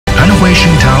Anhui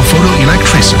Xintao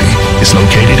Photoelectricity is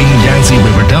located in Yangtze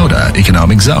River Delta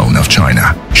Economic Zone of China,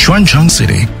 Xuancheng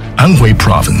City, Anhui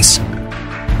Province.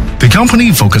 The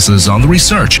company focuses on the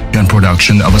research and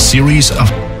production of a series of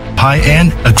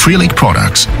high-end acrylic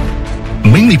products,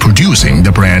 mainly producing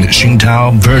the brand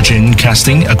Xintao Virgin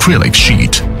Casting Acrylic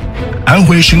Sheet.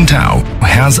 Anhui Xintao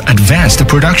has advanced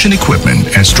production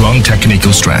equipment and strong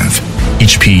technical strength.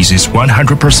 Each piece is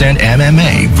 100%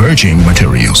 MMA virgin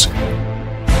materials.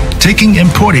 Taking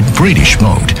imported British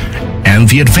mold and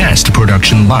the advanced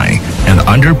production line and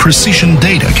under precision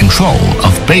data control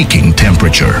of baking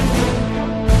temperature.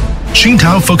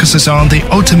 Xintao focuses on the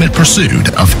ultimate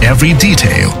pursuit of every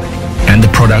detail, and the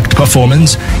product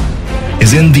performance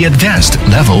is in the advanced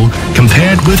level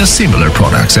compared with the similar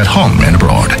products at home and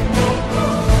abroad.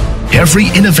 Every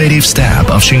innovative step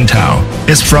of Xintao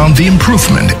is from the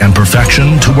improvement and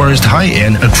perfection towards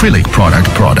high-end acrylic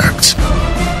products.